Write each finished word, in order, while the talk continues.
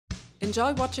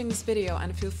Enjoy watching this video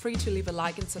and feel free to leave a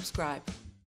like and subscribe.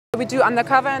 We do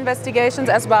undercover investigations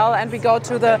as well, and we go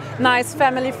to the nice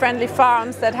family-friendly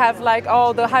farms that have like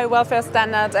all the high welfare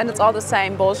standards, and it's all the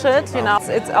same bullshit, you know.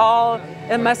 It's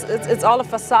all a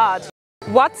facade.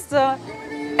 What's the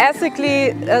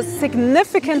ethically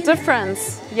significant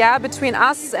difference, between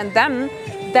us and them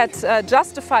that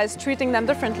justifies treating them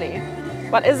differently?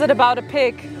 What is it about a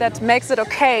pig that makes it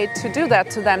okay to do that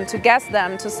to them, to gas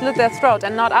them, to slit their throat,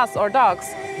 and not us or dogs?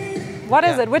 What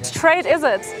is it? Which trait is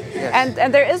it? Yes.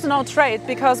 And there is no trait,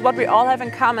 because what we all have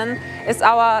in common is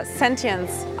our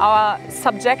sentience, our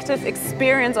subjective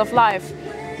experience of life.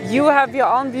 You have your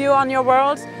own view on your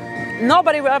world.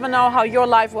 Nobody will ever know how your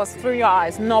life was through your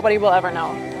eyes. Nobody will ever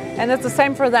know. And it's the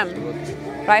same for them,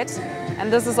 right?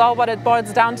 And this is all what it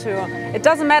boils down to. It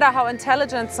doesn't matter how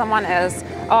intelligent someone is,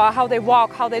 or how they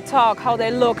walk, how they talk, how they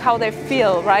look, how they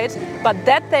feel, right? But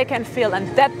that they can feel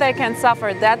and that they can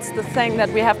suffer, that's the thing that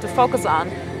we have to focus on.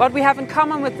 What we have in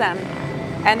common with them.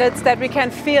 And it's that we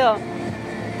can feel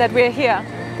that we're here,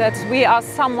 that we are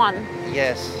someone.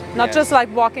 Yes. Not just like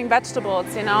walking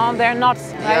vegetables, you know, they're not,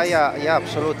 right? Yeah,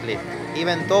 absolutely.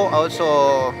 Even though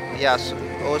also, yes,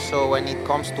 also when it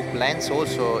comes to plants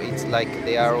also, it's like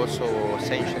they are also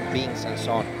sentient beings and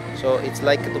so on. So it's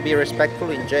like to be respectful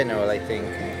in general, I think,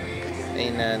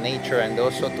 in nature, and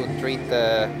also to treat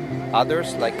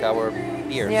others like our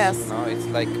peers. Yes. You know, it's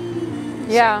like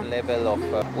same level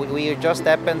of. We just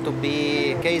happen to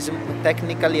be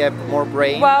technically have more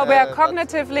brain. Well, we are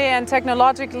cognitively and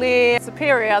technologically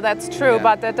superior. That's true,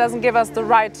 but that doesn't give us the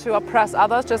right to oppress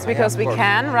others just because we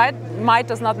can, right? Might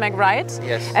does not make right.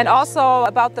 Yes. And also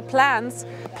about the plants.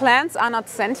 Plants are not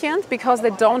sentient because they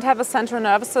don't have a central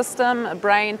nervous system,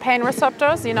 brain, pain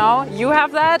receptors, you know. You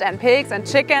have that, and pigs and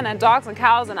chicken and dogs and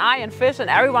cows and I and fish, and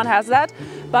everyone has that.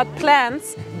 But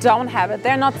plants don't have it.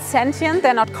 They're not sentient,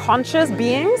 they're not conscious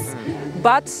beings,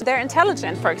 but they're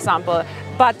intelligent, for example.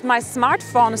 But my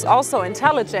smartphone is also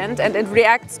intelligent, and it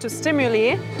reacts to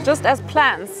stimuli just as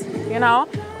plants, you know.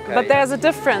 But there's a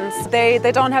difference.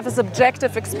 They don't have a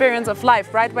subjective experience of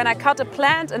life, right? When I cut a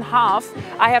plant in half,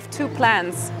 I have two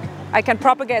plants. I can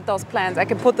propagate those plants. I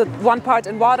can put the one part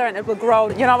in water and it will grow.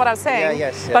 You know what I'm saying? Yeah,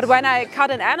 yes. But when I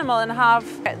cut an animal in half,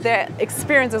 their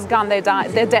experience is gone. They die.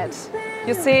 They're dead.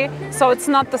 You see? So it's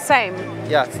not the same.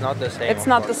 Yeah, it's not the same. It's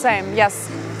not the same, yes.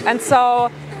 And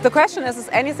so the question is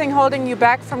anything holding you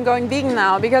back from going vegan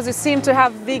now? Because you seem to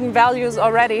have vegan values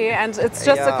already, and it's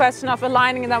just a question of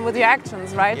aligning them with your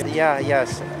actions, right?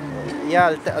 Yes.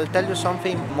 Yeah, I'll tell you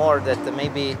something more that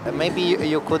maybe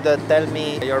you could tell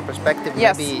me your perspective.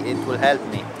 Yes. Maybe it will help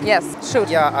me. Yes, shoot.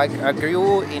 Yeah, I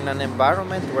grew in an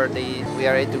environment where we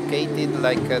are educated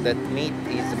like that meat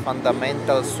is a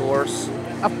fundamental source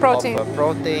of protein, of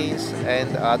proteins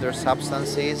and other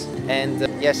substances, and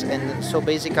yes, and so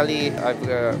basically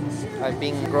I've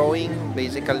been growing,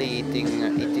 basically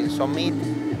eating some meat,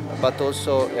 but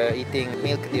also eating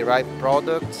milk-derived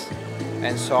products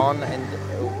and so on, and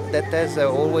that has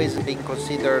always been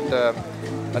considered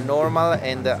normal,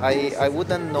 and I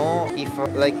wouldn't know if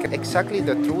like exactly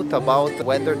the truth about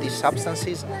whether these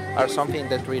substances are something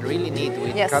that we really need,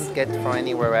 we can't get from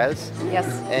anywhere else. Yes.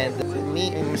 And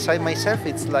me inside myself,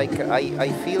 it's like I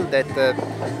feel that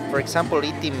for example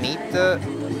eating meat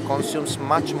consumes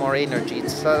much more energy.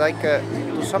 It's like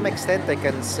to some extent I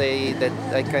can say that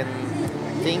I can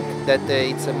think that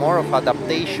it's more of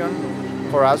adaptation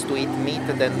for us to eat meat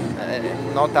than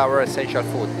not our essential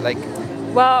food. Like,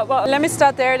 well, let me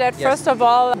start there. That first of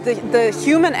all, the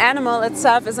human animal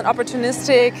itself is an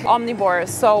opportunistic omnivore.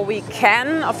 So we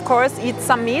can, of course, eat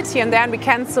some meat here and there, and we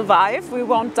can survive. We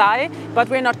won't die, but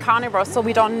we're not carnivores, so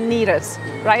we don't need it,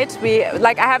 right?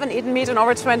 I haven't eaten meat in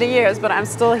over 20 years, but I'm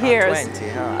still here. 20,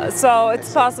 huh? So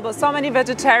it's possible. So many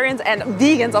vegetarians and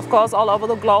vegans, of course, all over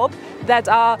the globe that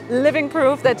are living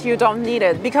proof that you don't need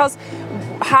it. Because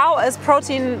how is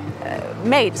protein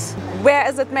made? Where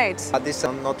is it made? This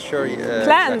I'm not sure.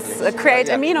 Plants exactly. create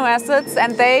amino acids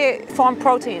and they form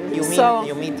protein. You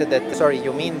mean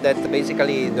that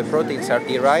basically the proteins are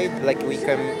derived, like we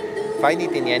can find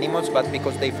it in the animals, but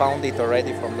because they found it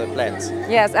already from the plants.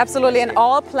 Yes, absolutely. And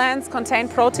all plants contain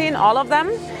protein, all of them.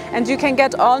 And you can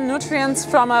get all nutrients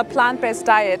from a plant-based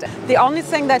diet. The only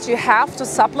thing that you have to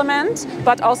supplement,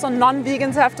 but also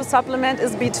non-vegans have to supplement,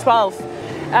 is B12.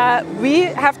 We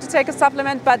have to take a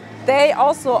supplement, but they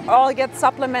also all get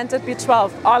supplemented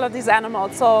B12, all of these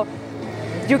animals. So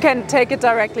you can take it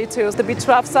directly too. The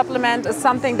B12 supplement is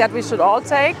something that we should all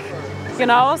take, you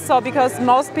know, so because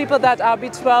most people that are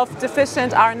B12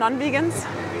 deficient are non-vegans.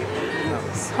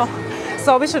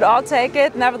 So we should all take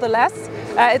it nevertheless.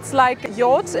 It's like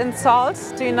yod in salt.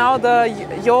 Do you know the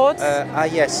yod?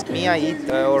 Yes, me I eat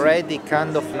already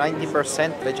kind of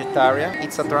 90% vegetarian.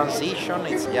 It's a transition.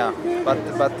 It's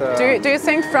but do you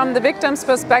think from the victim's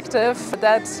perspective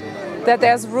that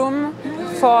there's room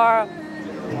for,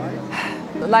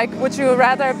 like, would you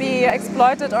rather be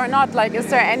exploited or not? Like, is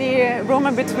there any room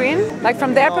in between? Like,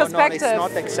 from their perspective? No,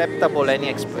 it's not acceptable. Any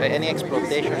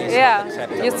exploitation is not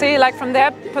acceptable. You see, like, from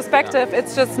their perspective,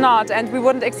 it's just not, and we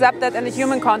wouldn't accept that in a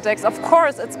human context. Of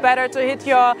course, it's better to hit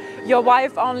your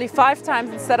wife only 5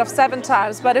 times instead of 7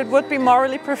 times, but it would be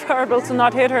morally preferable to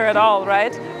not hit her at all,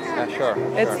 right? Sure.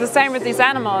 It's the same with these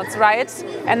animals, right?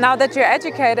 And now that you're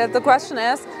educated, the question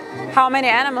is, how many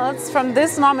animals from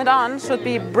this moment on should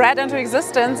be bred into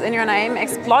existence in your name,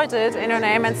 exploited in your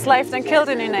name, enslaved and killed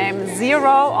in your name? 0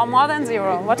 or more than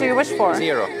 0? What do you wish for?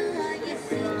 0.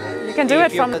 You can do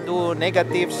it from... If you do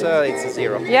negatives, it's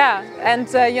 0. Yeah, and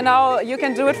you know, you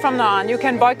can do it from now on. You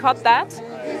can boycott that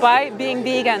by being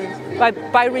vegan,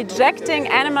 by rejecting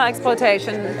animal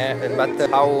exploitation. But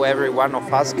how every one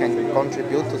of us can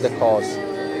contribute to the cause.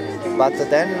 But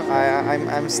then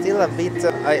I'm still a bit.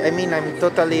 I mean, I'm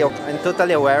totally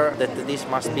aware that this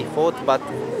must be fought, but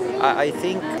I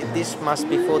think this must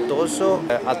be fought also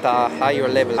at a higher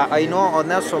level. I know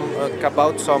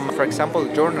about some, for example,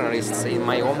 journalists in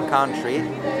my home country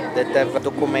that have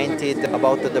documented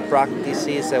about the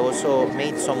practices, also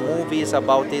made some movies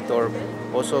about it, or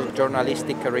also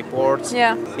journalistic reports.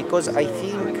 Yeah. Because I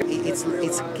think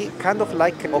it's kind of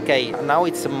like, okay, now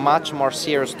it's a much more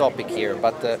serious topic here,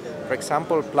 but for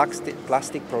example,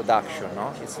 plastic production,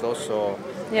 no? It's also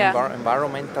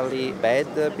environmentally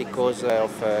bad because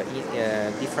of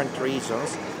different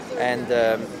reasons, and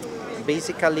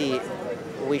basically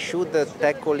we should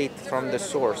tackle it from the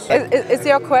source. Is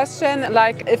your question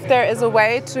like if there is a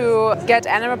way to get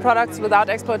animal products without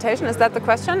exploitation? Is that the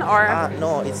question, or?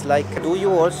 No, it's like, do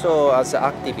you also, as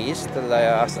activists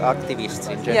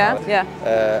in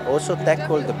general, also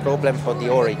tackle the problem for the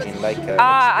origin, like?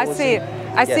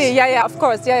 I see. Yeah, of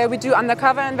course. Yeah, we do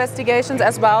undercover investigations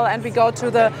as well, and we go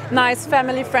to the nice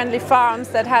family-friendly farms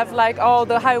that have like all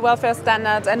the high welfare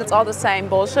standards, and it's all the same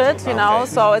bullshit, you know.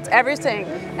 So it's everything.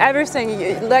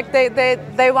 Like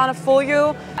they want to fool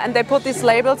you, and they put these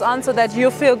labels on so that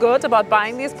you feel good about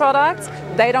buying these products.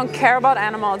 They don't care about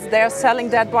animals. They're selling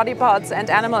dead body parts and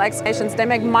animal extinctions. They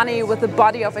make money with the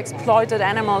body of exploited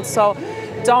animals. So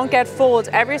don't get fooled.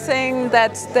 Everything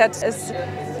that is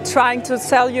trying to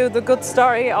sell you the good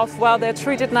story of, well, they're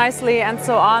treated nicely and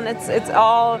so on, it's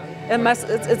all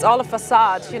a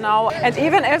facade, you know. And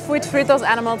even if we treat those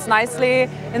animals nicely,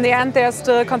 in the end they're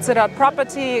still considered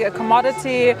property, a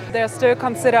commodity, they're still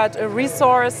considered a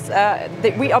resource.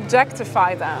 We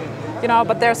objectify them, you know,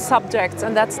 but they're subjects,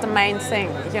 and that's the main thing,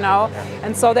 you know.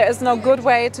 And so there is no good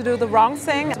way to do the wrong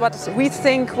thing. What we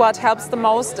think what helps the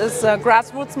most is a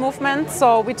grassroots movement.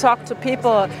 So we talk to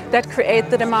people that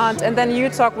create the demand, and then you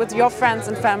talk with your friends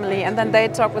and family, and then they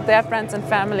talk with their friends and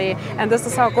family. And this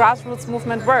is how grassroots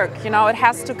movement work. You know, it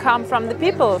has to come from the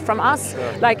people, from us.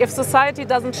 Like, if society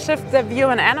doesn't shift their view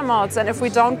on animals, and if we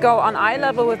don't go on eye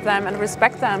level with them and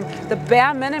respect them, the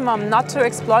bare minimum not to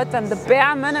exploit them, the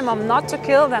bare minimum not to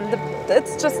kill them,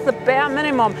 it's just the bare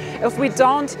minimum. If we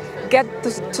don't get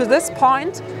to this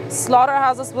point,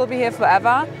 slaughterhouses will be here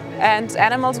forever, and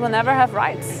animals will never have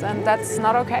rights, and that's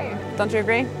not okay. Don't you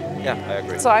agree? Yeah, I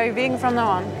agree. So are you vegan from now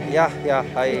on? Yeah.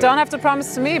 You don't have to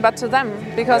promise to me, but to them,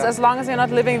 because as long as you're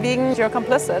not living vegan, you're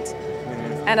complicit.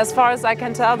 And as far as I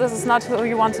can tell, this is not who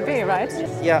you want to be, right?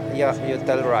 Yeah, you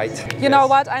tell right. You know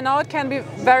what, I know it can be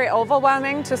very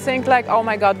overwhelming to think like, oh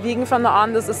my God, vegan from now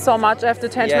on, this is so much, I have to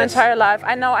change my entire life.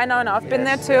 I know, I've been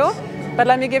there too. But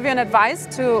let me give you an advice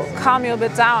to calm you a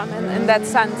bit down in that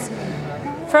sense.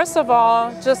 First of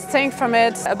all, just think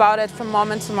about it from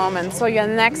moment to moment. So your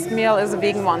next meal is a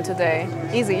vegan one today.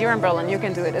 Easy, you're in Berlin, you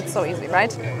can do it, it's so easy,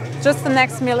 right? Just the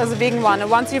next meal is a vegan one. And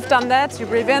once you've done that, you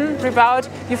breathe in, breathe out,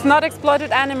 you've not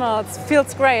exploited animals,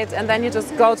 feels great, and then you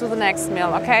just go to the next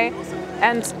meal, okay?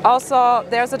 And also,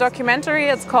 there's a documentary,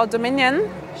 it's called Dominion.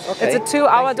 Okay. It's a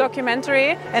 2-hour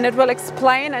documentary, and it will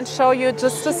explain and show you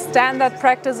just the standard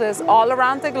practices all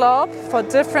around the globe for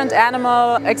different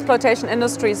animal exploitation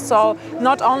industries. So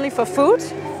not only for food,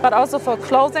 but also for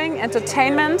clothing,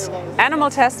 entertainment, animal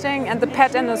testing, and the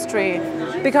pet industry.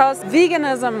 Because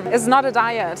veganism is not a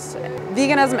diet.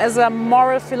 Veganism is a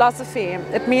moral philosophy.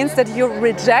 It means that you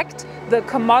reject the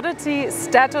commodity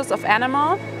status of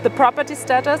animal, the property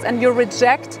status, and you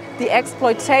reject the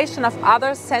exploitation of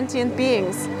other sentient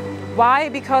beings. Why?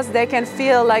 Because they can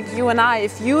feel like you and I.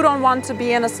 If you don't want to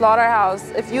be in a slaughterhouse,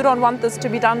 if you don't want this to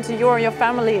be done to you or your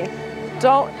family,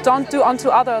 don't do unto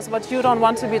others what you don't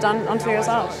want to be done unto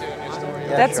yourself.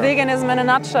 Yeah, That's sure. veganism in a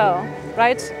nutshell,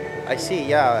 right? I see,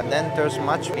 yeah. And then there's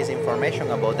much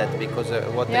misinformation about that because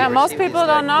what they most receive people is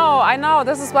don't know. I know,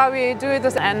 this is why we do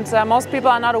this, and most people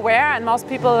are not aware, and most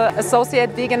people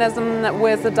associate veganism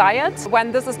with the diet,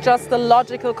 when this is just the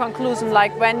logical conclusion,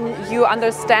 like when you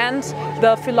understand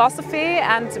the philosophy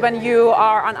and when you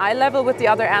are on eye level with the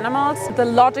other animals, the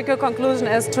logical conclusion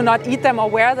is to not eat them or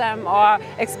wear them or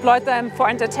exploit them for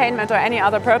entertainment or any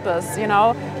other purpose, you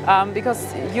know,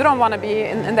 because you don't want to be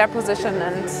in their position,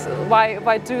 and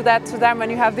why do that to them when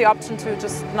you have the option to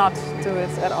just not do it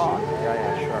at all.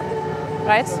 Yeah, sure.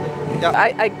 Right? Yeah.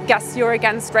 I guess you're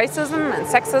against racism and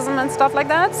sexism and stuff like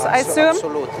that, I assume?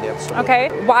 Absolutely. Okay.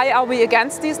 Why are we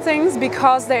against these things?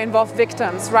 Because they involve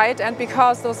victims, right? And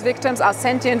because those victims are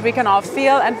sentient, we can all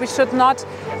feel, and we should not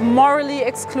morally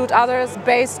exclude others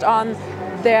based on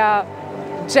their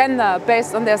gender,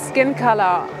 based on their skin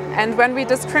color. And when we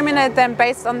discriminate them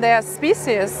based on their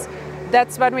species,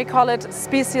 that's when we call it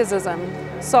speciesism.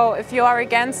 So if you are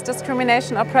against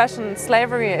discrimination, oppression,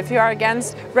 slavery, if you are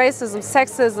against racism,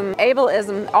 sexism,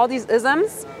 ableism, all these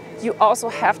isms, you also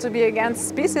have to be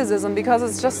against speciesism, because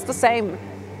it's just the same.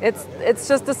 It's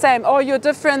just the same. Oh, you're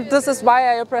different, this is why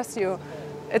I oppress you.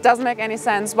 It doesn't make any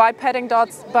sense. Why petting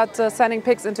dogs but sending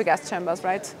pigs into gas chambers,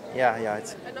 right? Yeah,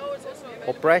 it's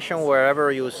oppression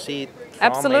wherever you see it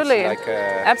from. Absolutely. It's like,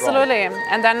 absolutely. wrong.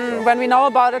 And then when we know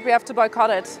about it, we have to boycott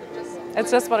it.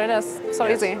 It's just what it is. So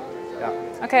Yes. easy. Yeah.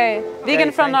 Okay,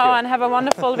 vegan from thank now you. on. Have a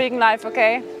wonderful vegan life,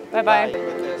 okay? Bye-bye.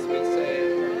 Bye.